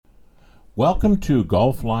Welcome to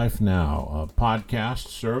Gulf Life Now, a podcast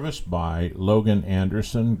serviced by Logan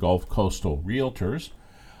Anderson, Gulf Coastal Realtors.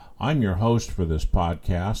 I'm your host for this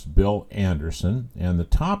podcast, Bill Anderson, and the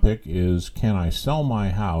topic is, can I sell my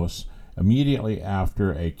house immediately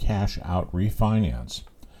after a cash-out refinance?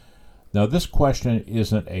 Now, this question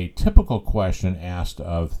isn't a typical question asked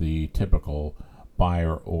of the typical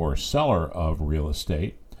buyer or seller of real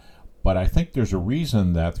estate, but I think there's a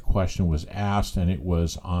reason that the question was asked, and it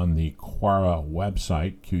was on the Quora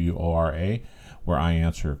website, Quora, where I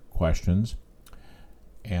answer questions.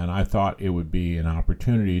 And I thought it would be an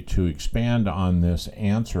opportunity to expand on this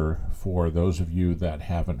answer for those of you that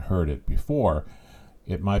haven't heard it before.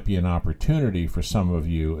 It might be an opportunity for some of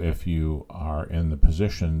you if you are in the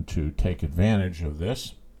position to take advantage of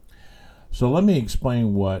this. So let me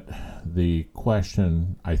explain what the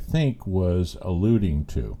question, I think, was alluding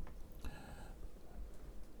to.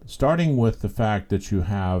 Starting with the fact that you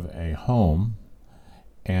have a home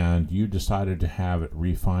and you decided to have it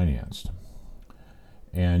refinanced,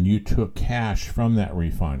 and you took cash from that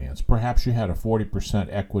refinance. Perhaps you had a 40%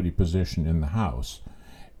 equity position in the house,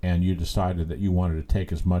 and you decided that you wanted to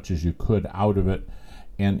take as much as you could out of it,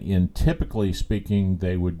 and typically speaking,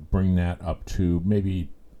 they would bring that up to maybe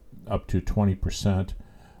up to 20%.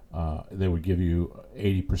 They would give you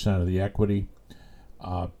 80% of the equity,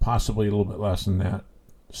 possibly a little bit less than that.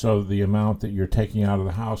 So the amount that you're taking out of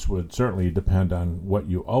the house would certainly depend on what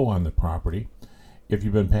you owe on the property. If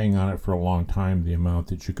you've been paying on it for a long time, the amount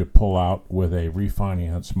that you could pull out with a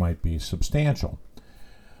refinance might be substantial.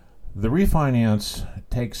 The refinance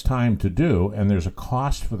takes time to do, and there's a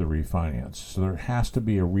cost for the refinance. So there has to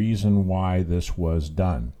be a reason why this was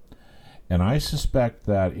done. And I suspect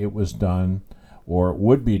that it was done, or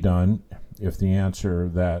would be done, if the answer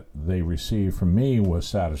that they received from me was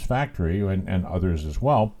satisfactory, and others as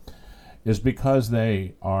well, is because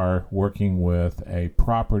they are working with a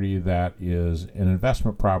property that is an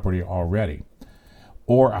investment property already,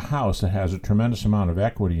 or a house that has a tremendous amount of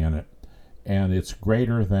equity in it, and it's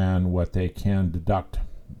greater than what they can deduct,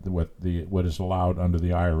 what is allowed under the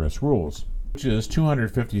IRS rules, which is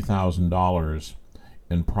 $250,000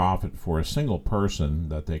 in profit for a single person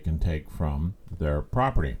that they can take from their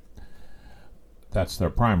property. That's their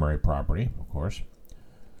primary property, of course.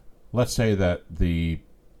 Let's say that the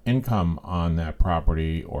income on that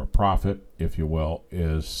property, or profit, if you will,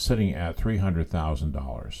 is sitting at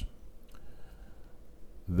 $300,000.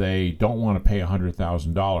 They don't want to pay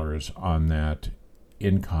 $100,000 on that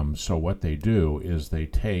income, so what they do is they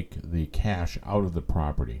take the cash out of the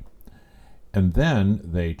property, and then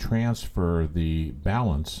they transfer the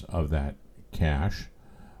balance of that cash,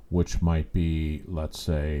 which might be, let's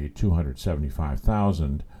say,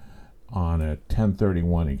 $275,000, on a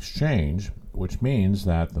 1031 exchange, which means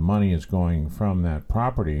that the money is going from that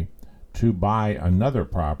property to buy another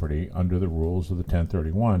property under the rules of the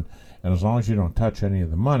 1031. And as long as you don't touch any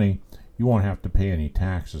of the money, you won't have to pay any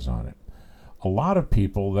taxes on it. A lot of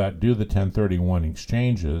people that do the 1031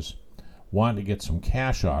 exchanges want to get some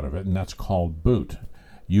cash out of it, and that's called boot.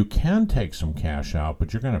 You can take some cash out,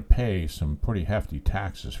 but you're going to pay some pretty hefty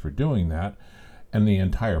taxes for doing that. And the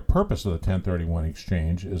entire purpose of the 1031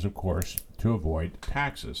 exchange is, of course, to avoid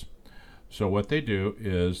taxes. So what they do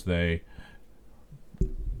is they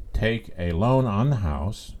take a loan on the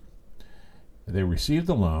house, they receive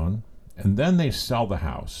the loan, and then they sell the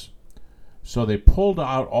house. So they pulled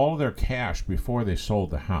out all of their cash before they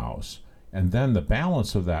sold the house, and then the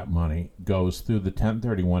balance of that money goes through the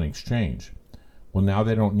 1031 exchange. Well, now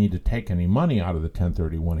they don't need to take any money out of the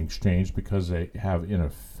 1031 exchange because they have, in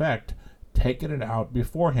effect, taken it out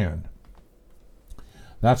beforehand.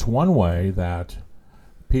 That's one way that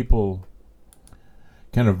people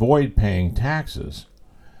can avoid paying taxes.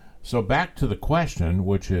 So back to the question,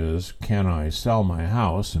 which is, can I sell my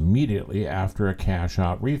house immediately after a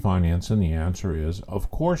cash-out refinance? And the answer is,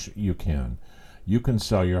 of course you can. You can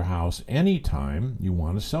sell your house anytime you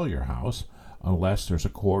want to sell your house, unless there's a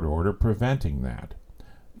court order preventing that.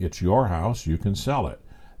 It's your house, you can sell it.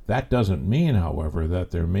 That doesn't mean, however,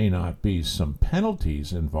 that there may not be some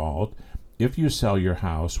penalties involved if you sell your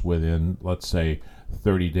house within, let's say,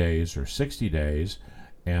 30 days or 60 days,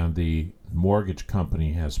 and the mortgage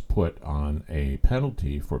company has put on a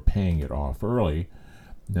penalty for paying it off early.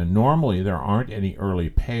 Now, normally there aren't any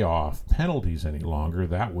early payoff penalties any longer.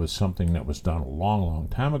 That was something that was done a long, long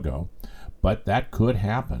time ago, but that could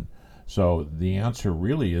happen. So the answer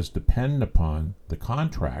really is dependent upon the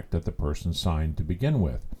contract that the person signed to begin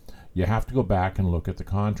with. You have to go back and look at the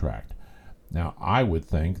contract. Now, I would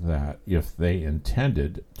think that if they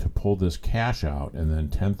intended to pull this cash out and then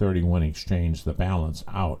 1031 exchange the balance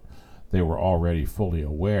out, they were already fully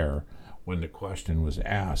aware when the question was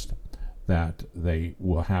asked that they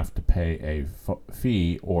will have to pay a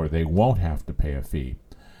fee or they won't have to pay a fee.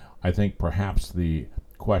 I think perhaps the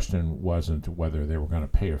question wasn't whether they were going to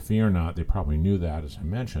pay a fee or not. They probably knew that, as I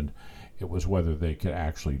mentioned. It was whether they could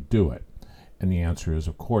actually do it. And the answer is,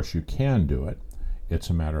 of course, you can do it.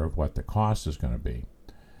 It's a matter of what the cost is going to be.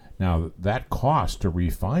 Now, that cost to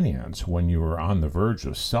refinance when you are on the verge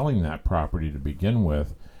of selling that property to begin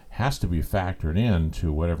with has to be factored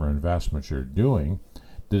into whatever investment you're doing.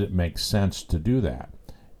 Did it make sense to do that?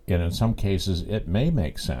 And in some cases, it may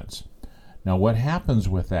make sense. Now, what happens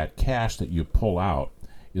with that cash that you pull out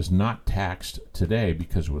is not taxed today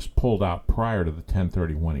because it was pulled out prior to the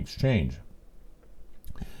 1031 exchange.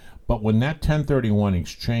 But when that 1031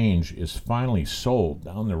 exchange is finally sold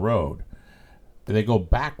down the road, they go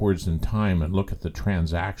backwards in time and look at the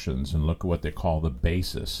transactions and look at what they call the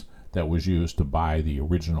basis that was used to buy the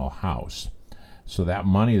original house. So that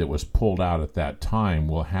money that was pulled out at that time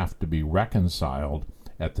will have to be reconciled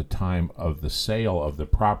at the time of the sale of the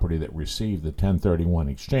property that received the 1031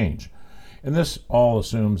 exchange. And this all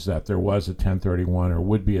assumes that there was a 1031 or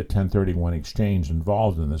would be a 1031 exchange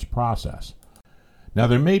involved in this process. Now,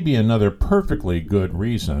 there may be another perfectly good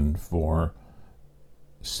reason for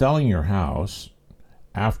selling your house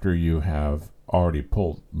after you have already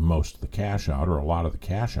pulled most of the cash out or a lot of the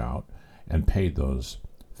cash out and paid those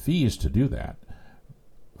fees to do that.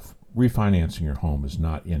 Refinancing your home is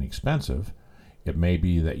not inexpensive. It may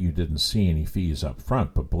be that you didn't see any fees up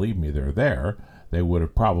front, but believe me, they're there. They would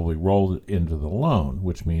have probably rolled it into the loan,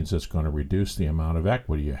 which means it's going to reduce the amount of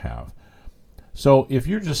equity you have. So if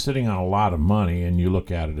you're just sitting on a lot of money and you look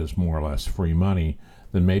at it as more or less free money,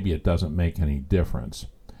 then maybe it doesn't make any difference.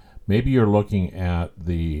 Maybe you're looking at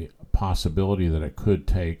the possibility that it could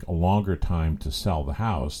take a longer time to sell the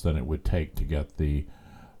house than it would take to get the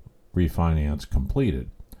refinance completed.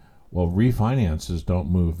 Well, refinances don't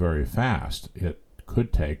move very fast. It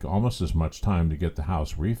could take almost as much time to get the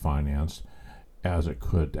house refinanced as it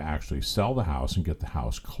could to actually sell the house and get the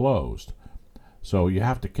house closed. So you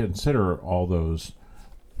have to consider all those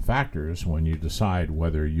factors when you decide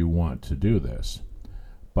whether you want to do this.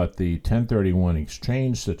 But the 1031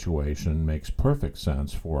 exchange situation makes perfect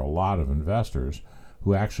sense for a lot of investors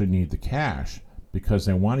who actually need the cash because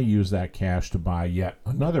they want to use that cash to buy yet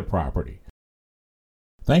another property.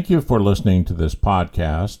 Thank you for listening to this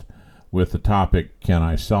podcast with the topic, Can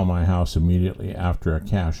I Sell My House Immediately After a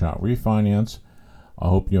Cash Out Refinance? I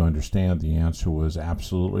hope you understand the answer was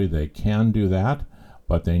absolutely they can do that,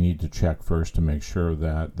 but they need to check first to make sure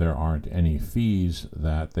that there aren't any fees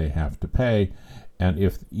that they have to pay, and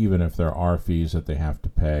even if there are fees that they have to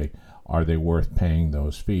pay, are they worth paying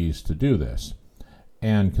those fees to do this?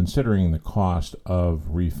 And considering the cost of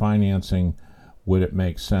refinancing, would it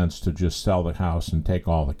make sense to just sell the house and take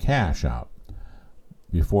all the cash out?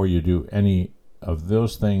 Before you do any of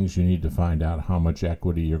those things, you need to find out how much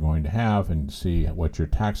equity you're going to have and see what your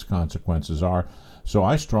tax consequences are. So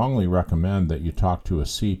I strongly recommend that you talk to a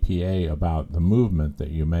CPA about the movement that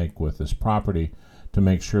you make with this property to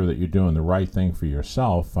make sure that you're doing the right thing for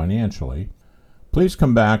yourself financially. Please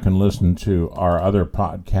come back and listen to our other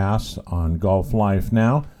podcasts on Gulf Life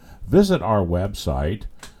Now. Visit our website,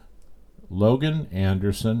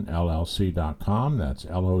 LoganAndersonLLC.com. That's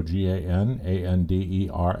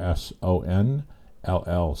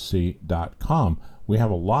LoganAndersonLLC.com. We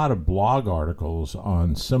have a lot of blog articles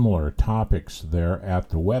on similar topics there at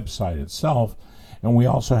the website itself, and we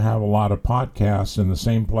also have a lot of podcasts in the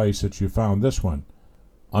same place that you found this one,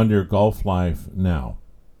 under Gulf Life Now.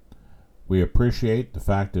 We appreciate the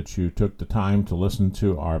fact that you took the time to listen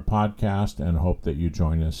to our podcast and hope that you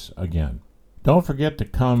join us again. Don't forget to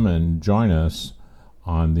come and join us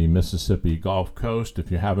on the Mississippi Gulf Coast. If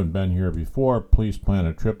you haven't been here before, please plan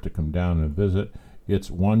a trip to come down and visit. It's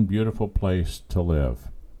one beautiful place to live.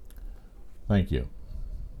 Thank you.